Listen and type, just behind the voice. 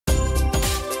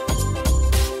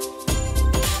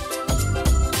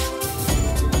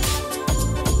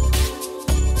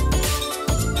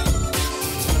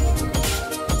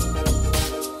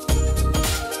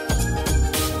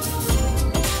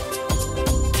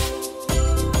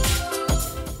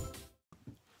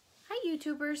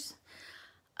YouTubers.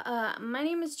 My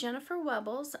name is Jennifer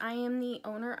Webbles. I am the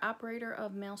owner-operator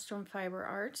of Maelstrom Fiber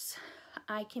Arts.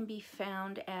 I can be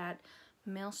found at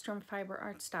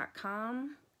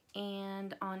maelstromfiberarts.com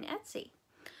and on Etsy.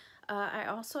 I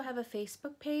also have a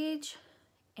Facebook page,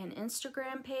 an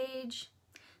Instagram page,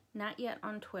 not yet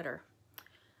on Twitter.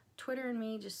 Twitter and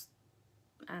me just,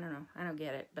 I don't know, I don't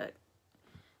get it, but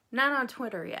not on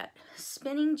Twitter yet.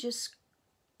 Spinning just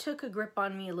took a grip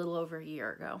on me a little over a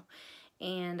year ago,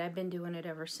 and I've been doing it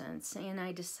ever since. And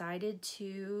I decided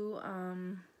to,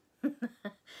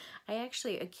 I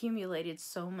actually accumulated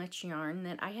so much yarn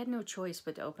that I had no choice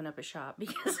but to open up a shop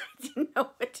because I didn't know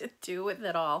what to do with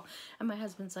it all. And my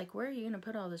husband's like, where are you going to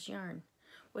put all this yarn?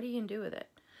 What are you going to do with it?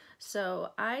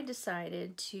 So I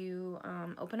decided to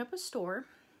open up a store,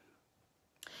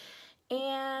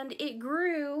 and it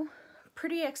grew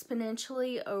pretty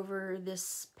exponentially over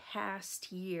this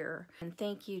past year. And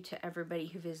thank you to everybody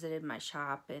who visited my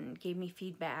shop and gave me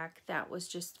feedback. That was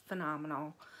just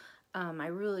phenomenal. I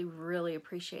really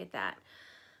appreciate that.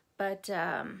 But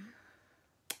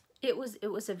it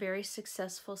was a very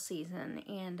successful season,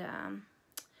 and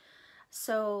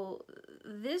so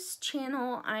this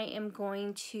channel I'm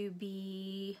going to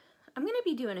be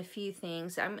doing a few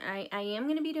things. I am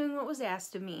going to be doing what was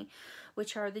asked of me,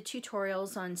 which are the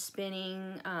tutorials on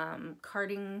spinning,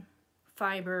 carding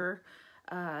fiber,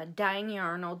 dyeing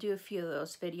yarn. I'll do a few of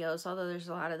those videos, although there's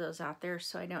a lot of those out there,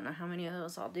 so I don't know how many of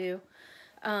those I'll do.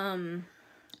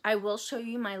 I will show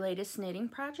you my latest knitting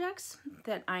projects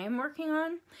that I am working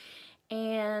on,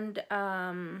 and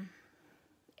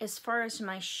as far as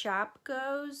my shop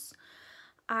goes,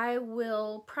 I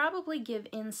will probably give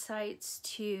insights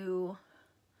to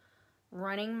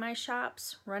running my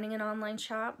shops, running an online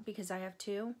shop, because I have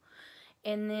two.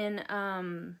 And then,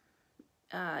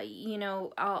 you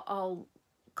know, I'll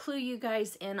clue you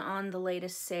guys in on the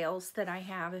latest sales that I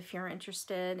have if you're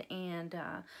interested, and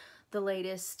the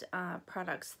latest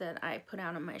products that I put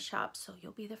out in my shop, so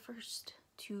you'll be the first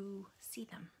to see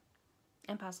them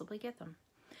and possibly get them.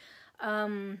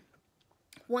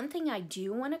 One thing I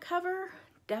do want to cover,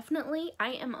 definitely,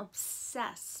 I am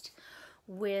obsessed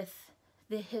with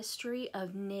the history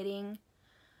of knitting,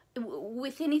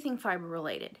 with anything fiber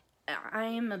related. I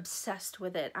am obsessed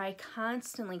with it. I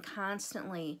constantly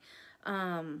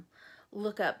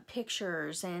look up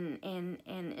pictures and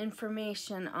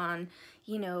information on,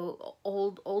 you know,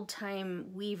 old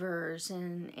time weavers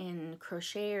and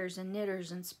crocheters and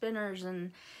knitters and spinners,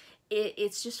 and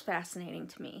it's just fascinating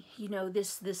to me. You know,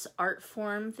 this art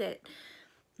form that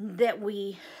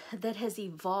has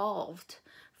evolved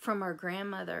from our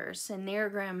grandmothers and their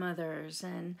grandmothers,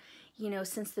 and, you know,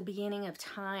 since the beginning of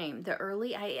time. The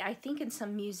early, I think in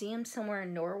some museum somewhere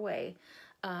in Norway,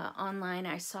 online,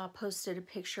 I saw posted a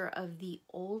picture of the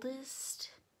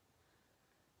oldest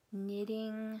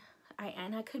knitting,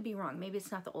 and I could be wrong, maybe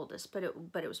it's not the oldest, but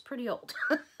it was pretty old.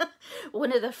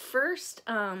 One of the first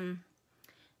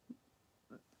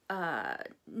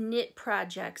knit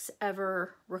projects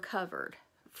ever recovered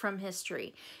from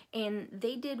history, and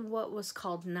they did what was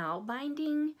called nail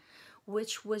binding,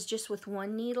 which was just with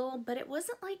one needle, but it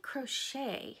wasn't like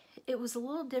crochet. It was a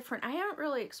little different. I haven't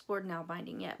really explored nail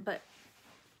binding yet, but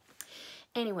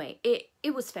anyway, it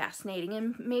was fascinating,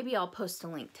 and maybe I'll post a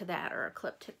link to that or a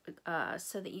clip to,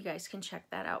 so that you guys can check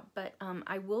that out. But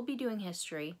I will be doing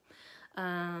history,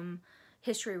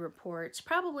 history reports,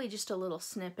 probably just a little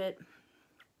snippet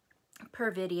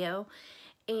per video,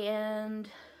 and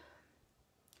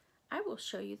I will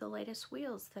show you the latest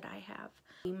wheels that I have.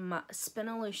 The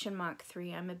Spinolution Mach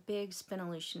 3. I'm a big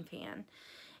Spinolution fan,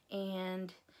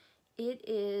 and it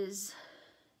is,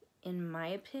 in my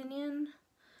opinion,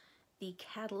 the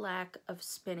Cadillac of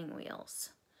spinning wheels.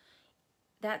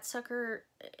 That sucker,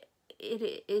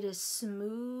 it is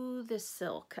smooth as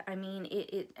silk. I mean,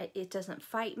 it doesn't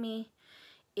fight me.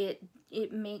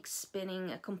 It makes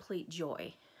spinning a complete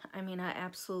joy. I mean, I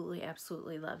absolutely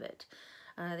love it.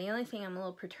 The only thing I'm a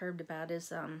little perturbed about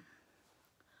is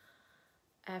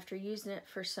after using it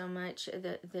for so much,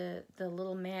 the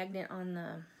little magnet on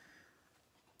the,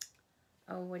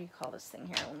 oh, what do you call this thing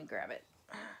here? Let me grab it.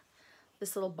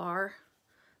 This little bar,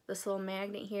 this little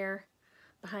magnet here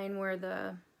behind where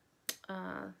the,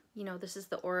 you know, this is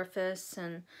the orifice,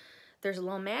 and there's a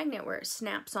little magnet where it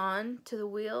snaps on to the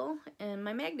wheel, and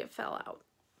my magnet fell out.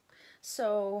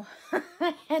 So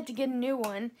I had to get a new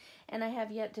one, and I have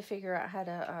yet to figure out how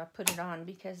to put it on,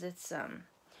 because it's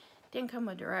didn't come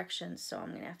with directions, so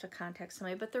I'm gonna have to contact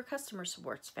somebody. But their customer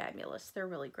support's fabulous. They're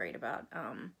really great about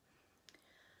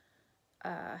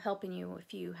helping you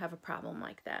if you have a problem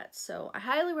like that. So I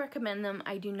highly recommend them.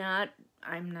 I do not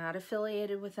I'm not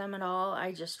affiliated with them at all.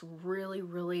 I just really,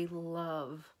 really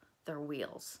love their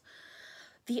wheels.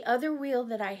 The other wheel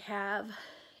that I have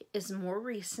is more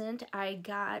recent. I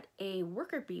got a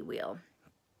Worker Bee wheel,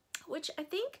 which I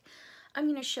think I'm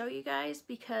going to show you guys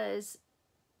because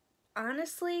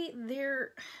honestly,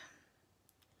 there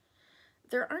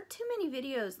aren't too many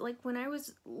videos. Like when I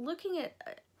was looking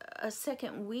at a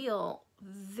second wheel,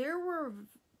 there were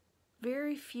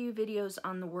very few videos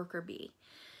on the Worker Bee.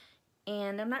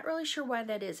 And I'm not really sure why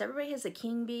that is. Everybody has a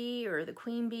king bee or the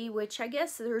queen bee, which I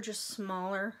guess they're just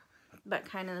smaller, but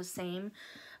kind of the same.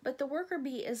 But the Worker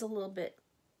Bee is a little bit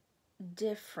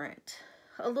different.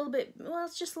 A little bit, well,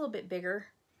 it's just a little bit bigger,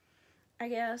 I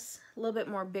guess. A little bit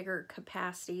more bigger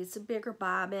capacity. It's a bigger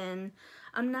bobbin.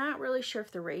 I'm not really sure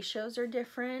if the ratios are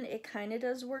different. It kind of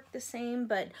does work the same,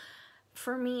 but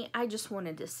for me, I just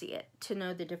wanted to see it to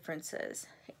know the differences.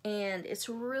 And it's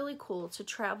really cool. It's a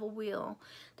travel wheel.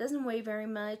 Doesn't weigh very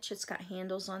much. It's got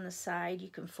handles on the side. You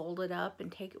can fold it up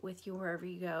and take it with you wherever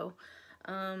you go.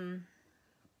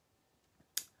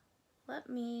 Let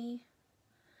me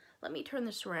turn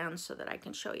this around so that I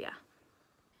can show you.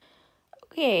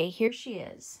 Okay, here she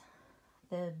is.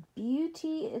 The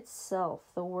beauty itself,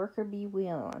 the Worker Bee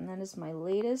wheel. And that is my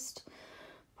latest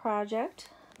project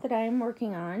that I am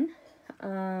working on.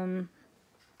 Let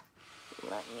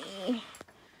me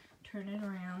turn it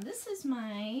around. This is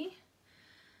my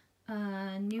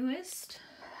newest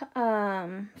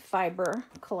fiber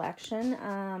collection.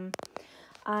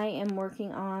 I am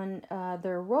working on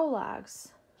their Rologs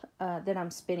that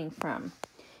I'm spinning from.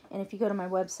 And if you go to my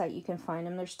website, you can find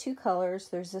them. There's two colors.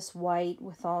 There's this white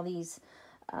with all these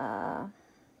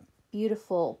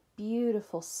beautiful,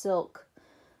 beautiful silk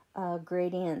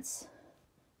gradients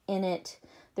in it.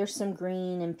 There's some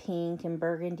green and pink and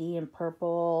burgundy and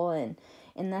purple, and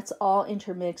that's all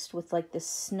intermixed with like this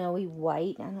snowy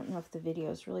white. I don't know if the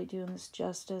video is really doing this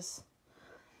justice,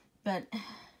 but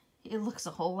it looks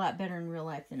a whole lot better in real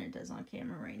life than it does on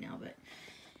camera right now. But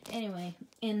anyway,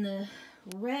 and the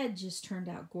red just turned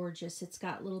out gorgeous. It's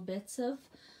got little bits of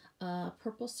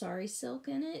purple sari silk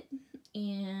in it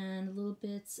and little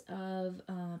bits of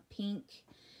pink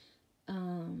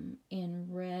and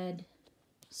red,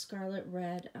 scarlet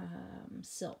red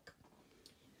silk.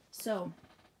 So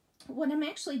what I'm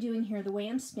actually doing here, the way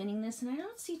I'm spinning this, and I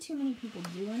don't see too many people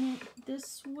doing it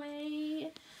this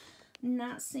way.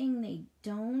 Not saying they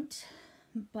don't,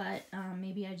 but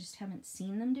maybe I just haven't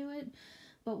seen them do it.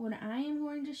 But what I am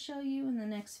going to show you in the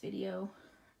next video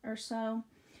or so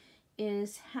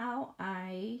is how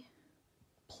I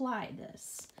ply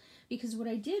this. Because what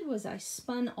I did was I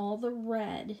spun all the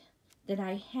red that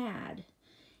I had,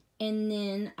 and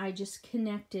then I just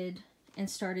connected and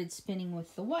started spinning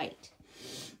with the white.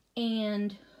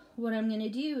 And what I'm going to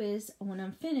do is, when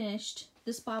I'm finished,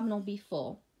 this bobbin will be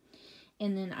full.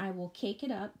 And then I will cake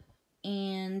it up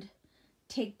and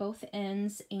take both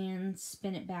ends and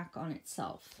spin it back on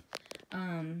itself,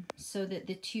 so that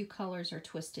the two colors are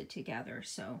twisted together.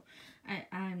 So I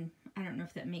don't know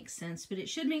if that makes sense, but it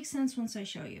should make sense once I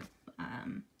show you,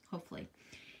 hopefully.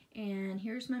 And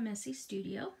here's my messy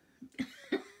studio.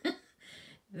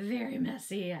 Very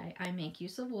messy. I make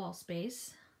use of wall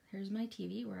space. Here's my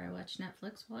TV where I watch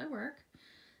Netflix while I work.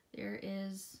 There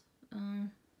is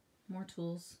more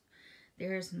tools.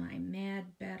 There's my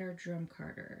Mad Batter drum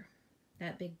carter.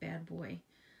 That big bad boy.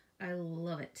 I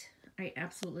love it. I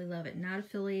absolutely love it. Not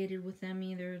affiliated with them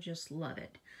either. Just love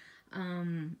it.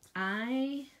 I'm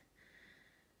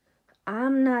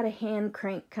not a hand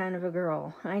crank kind of a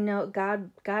girl. I know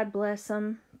God bless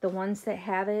them, the ones that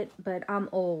have it, but I'm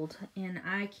old and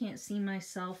I can't see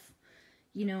myself,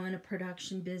 you know, in a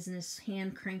production business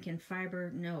hand cranking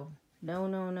fiber. No.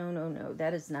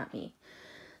 That is not me.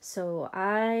 So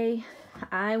I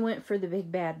went for the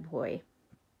big bad boy.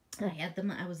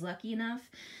 I was lucky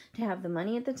enough to have the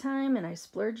money at the time, and I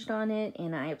splurged on it,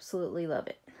 and I absolutely love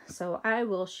it. So I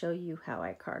will show you how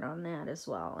I card on that as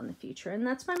well in the future. And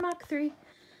that's my Mach 3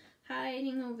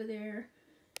 hiding over there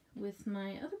with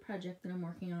my other project that I'm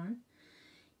working on.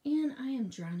 And I am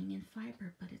drowning in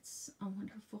fiber, but it's a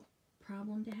wonderful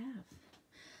problem to have.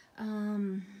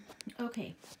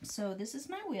 Okay, so this is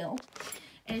my wheel.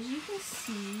 As you can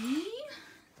see,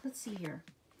 let's see here.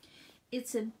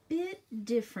 It's a bit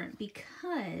different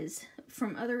because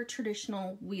from other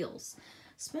traditional wheels.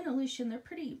 Spinolution, they're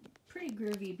pretty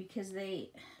groovy because this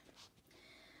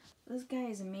guy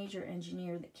is a major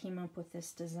engineer that came up with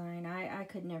this design. I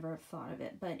could never have thought of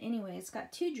it. But anyway, it's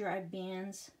got two drive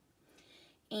bands,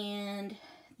 and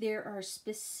there are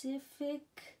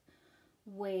specific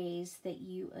ways that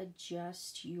you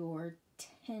adjust your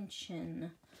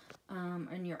tension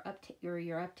and your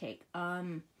uptake.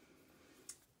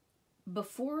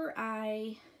 Before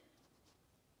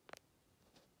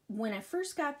when I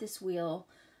first got this wheel,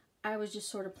 I was just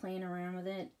sort of playing around with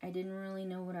it. I didn't really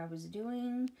know what I was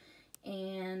doing,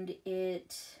 and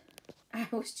I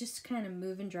was just kind of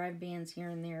moving drive bands here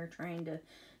and there, trying to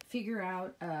figure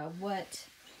out what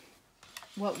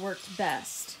worked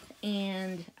best,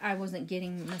 and I wasn't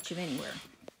getting much of anywhere,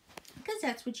 because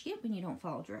that's what you get when you don't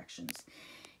follow directions.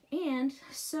 And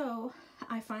so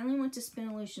I finally went to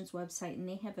Spinolution's website, and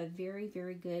they have a very,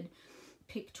 very good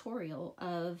pictorial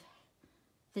of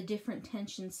the different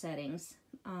tension settings,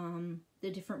 the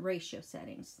different ratio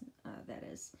settings, that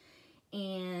is.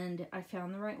 And I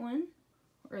found the right one,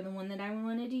 or the one that I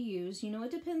wanted to use. You know,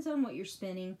 it depends on what you're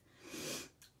spinning.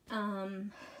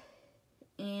 And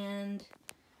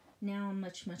now I'm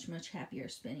much, much, much happier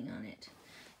spinning on it.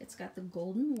 It's got the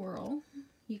golden whirl,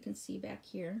 you can see back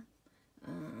here.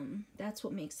 That's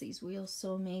what makes these wheels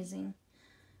so amazing,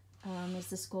 is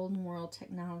this golden whirl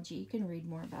technology. You can read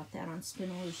more about that on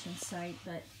Spinolution's site,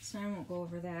 but so I won't go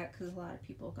over that because a lot of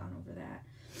people have gone over that.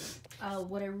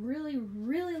 What I really,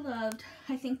 really loved,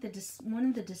 I think one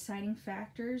of the deciding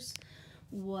factors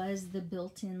was the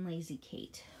built-in lazy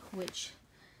Kate, which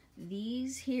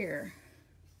these here,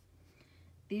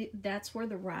 that's where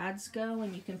the rods go,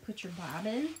 and you can put your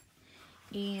bobbin,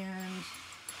 and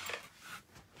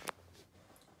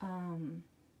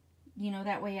you know,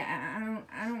 that way I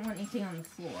don't want anything on the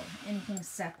floor, anything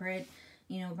separate,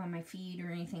 you know, by my feet or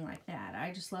anything like that.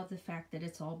 I just love the fact that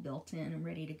it's all built in and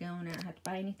ready to go, and I don't have to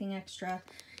buy anything extra.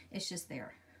 It's just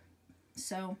there.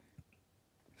 So,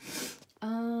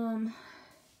 that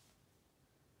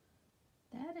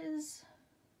is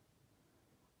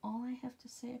all I have to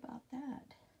say about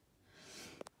that.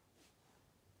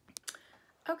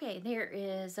 Okay, there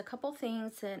is a couple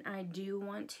things that I do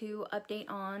want to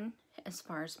update on as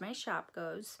far as my shop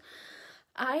goes.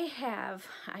 I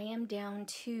am down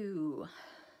to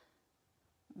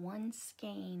 1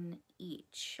 skein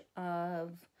each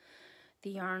of the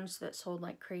yarns that sold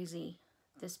like crazy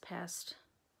this past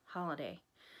holiday.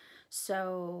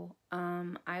 So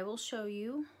I will show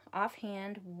you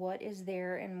offhand what is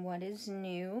there and what is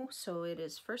new. So it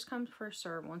is first come, first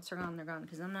serve. Once they're gone,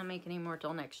 because I'm not making any more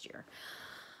till next year.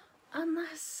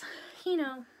 Unless, you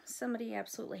know, somebody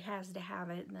absolutely has to have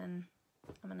it, then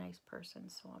I'm a nice person,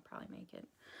 so I'll probably make it.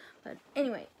 But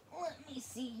anyway, let me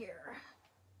see here.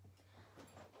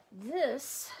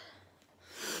 This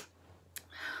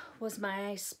was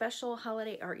my special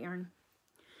holiday art yarn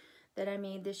that I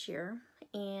made this year,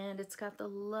 and it's got the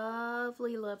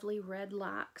lovely, lovely red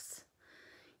locks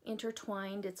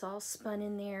intertwined. It's all spun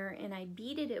in there, and I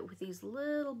beaded it with these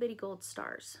little bitty gold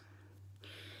stars.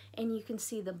 And you can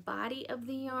see the body of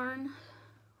the yarn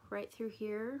right through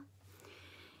here.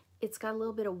 It's got a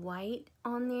little bit of white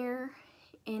on there,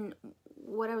 and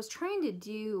what I was trying to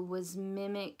do was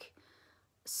mimic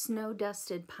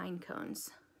snow-dusted pine cones,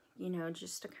 you know,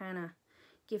 just to kind of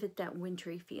give it that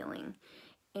wintry feeling.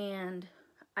 And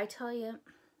I tell you,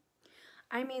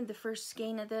 I made the first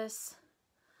skein of this.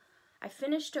 I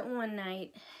finished it one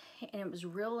night, and it was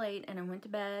real late, and I went to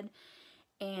bed,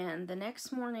 and the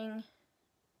next morning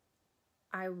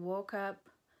I woke up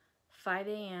 5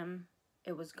 a.m.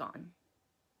 It was gone.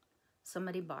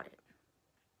 Somebody bought it.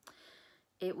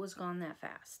 It was gone that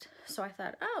fast. So I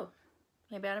thought, oh,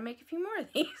 maybe I ought to make a few more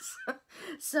of these.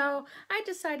 So I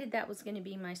decided that was going to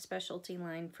be my specialty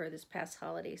line for this past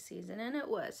holiday season, and it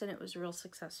was real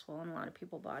successful, and a lot of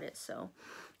people bought it. So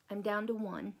I'm down to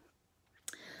 1.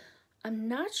 I'm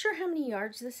not sure how many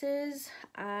yards this is.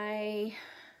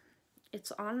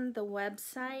 It's on the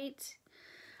website.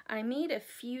 I made a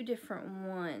few different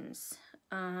ones.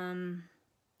 I'm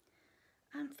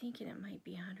thinking it might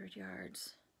be 100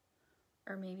 yards,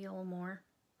 or maybe a little more.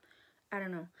 I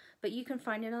don't know. But you can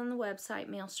find it on the website,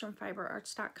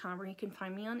 maelstromfiberarts.com, or you can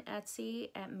find me on Etsy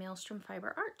at Maelstrom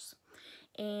Fiber Arts.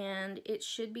 And it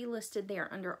should be listed there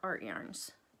under Art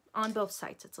Yarns. On both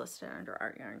sites, it's listed under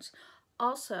Art Yarns.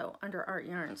 Also, under Art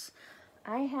Yarns,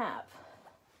 I have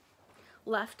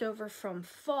leftover from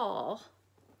fall,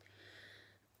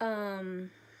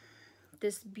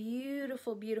 this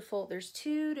beautiful, beautiful, there's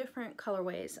 2 different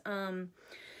colorways.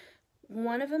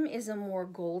 One of them is a more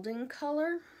golden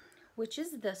color, which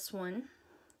is this one.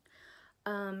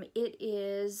 It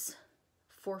is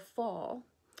for fall,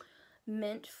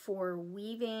 meant for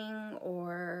weaving,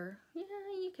 or yeah,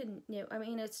 you can, you know, I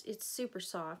mean, it's super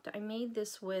soft. I made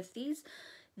this with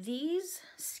these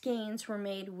skeins were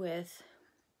made with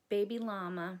baby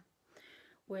llama,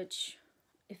 which,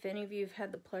 if any of you have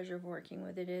had the pleasure of working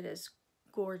with it, it is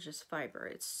gorgeous fiber.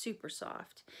 It's super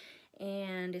soft.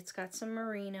 and it's got some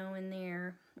merino in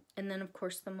there, and then of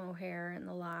course the mohair and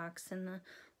the locks and the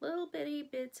little bitty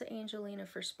bits of Angelina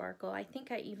for sparkle. I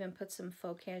think I even put some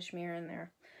faux cashmere in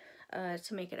there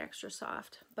to make it extra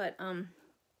soft, but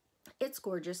it's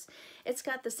gorgeous. It's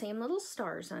got the same little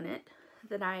stars on it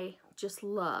that I just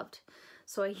loved,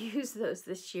 so I used those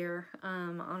this year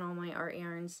on all my art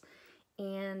yarns.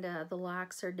 And the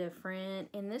locks are different,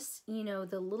 and this, you know,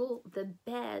 the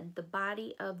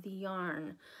body of the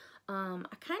yarn, I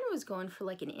kind of was going for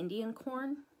like an Indian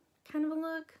corn kind of a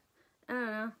look. I don't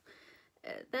know,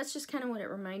 that's just kind of what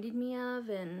it reminded me of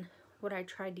and what I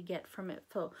tried to get from it.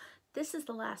 So this is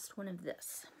the last one of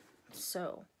this.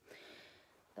 So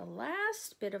the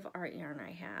last bit of art yarn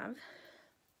I have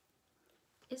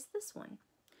is this one.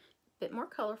 Bit more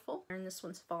colorful, and this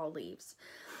one's fall leaves,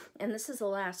 and this is the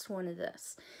last one of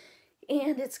this,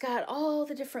 and it's got all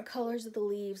the different colors of the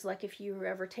leaves. Like if you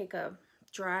ever take a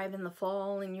drive in the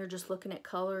fall and you're just looking at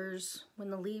colors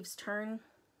when the leaves turn,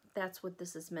 that's what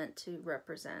this is meant to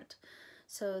represent.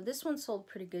 So this one sold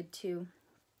pretty good too.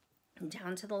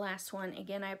 Down to the last one.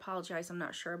 Again, I apologize, I'm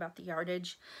not sure about the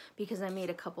yardage because I made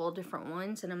a couple of different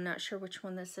ones and I'm not sure which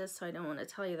one this is, so I don't want to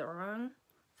tell you the wrong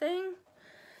thing.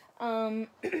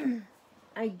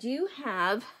 I do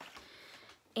have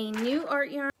a new art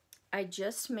yarn I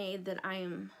just made that I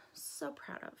am so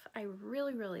proud of. I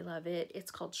really, really love it.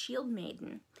 It's called Shield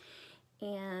Maiden,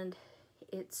 and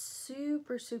it's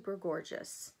super, super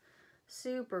gorgeous.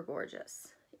 Super gorgeous.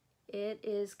 It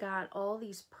is got all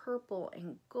these purple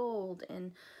and gold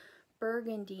and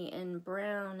burgundy and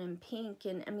brown and pink,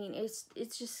 and I mean, it's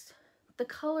just, the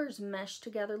colors mesh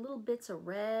together, little bits of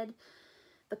red.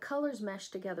 The colors mesh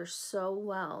together so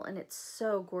well, and it's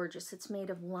so gorgeous. It's made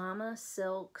of llama,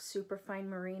 silk, superfine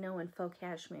merino, and faux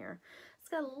cashmere. It's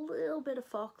got a little bit of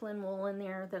Falkland wool in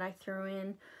there that I threw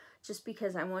in just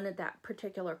because I wanted that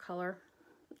particular color.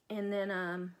 And then,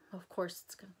 of course,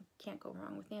 can't go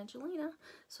wrong with Angelina,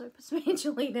 so I put some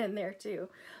Angelina in there too.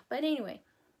 But anyway,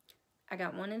 I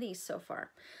got one of these so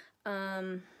far.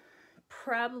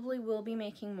 Probably will be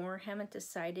making more. Haven't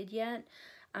decided yet.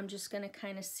 I'm just going to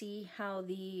kind of see how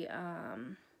the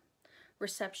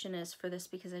reception is for this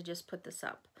because I just put this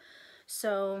up.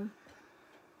 So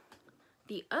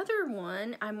the other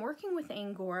one, I'm working with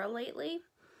Angora lately.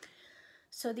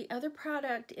 So the other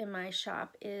product in my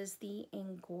shop is the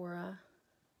Angora,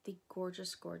 the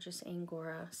gorgeous, gorgeous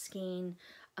Angora skein.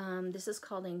 This is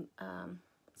called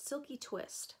Silky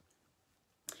Twist.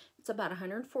 It's about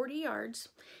 140 yards.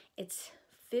 It's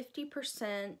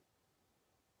 50%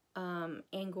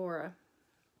 Angora,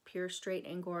 pure straight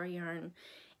Angora yarn,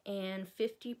 and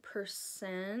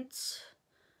 50%,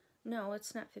 no,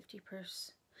 it's not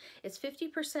 50%, it's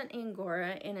 50%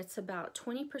 Angora, and it's about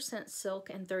 20% silk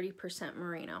and 30%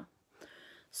 merino.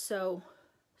 So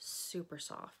super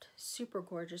soft, super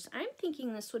gorgeous. I'm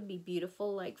thinking this would be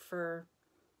beautiful like for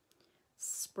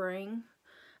spring,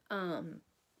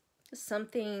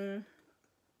 something,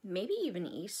 maybe even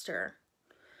Easter,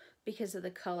 because of the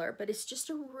color. But it's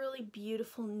just a really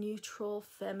beautiful, neutral,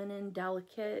 feminine,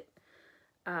 delicate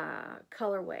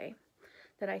colorway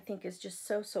that I think is just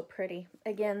so, so pretty.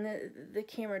 Again, the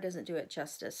camera doesn't do it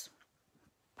justice.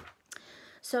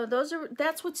 So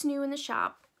that's what's new in the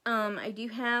shop. I do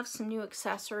have some new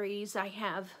accessories. I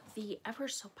have the ever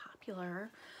so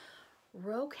popular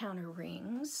row counter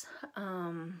rings.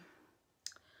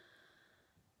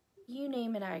 You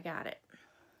name it, I got it.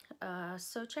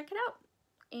 So check it out.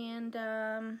 And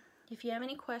if you have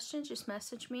any questions, just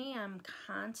message me. I'm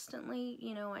constantly,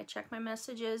 you know, I check my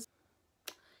messages.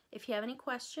 If you have any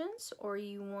questions or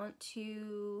you want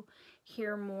to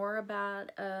hear more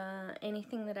about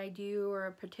anything that I do or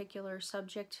a particular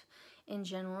subject in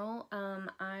general,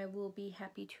 I will be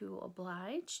happy to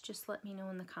oblige. Just let me know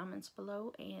in the comments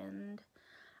below, and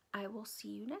I will see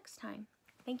you next time.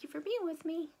 Thank you for being with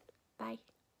me. Bye.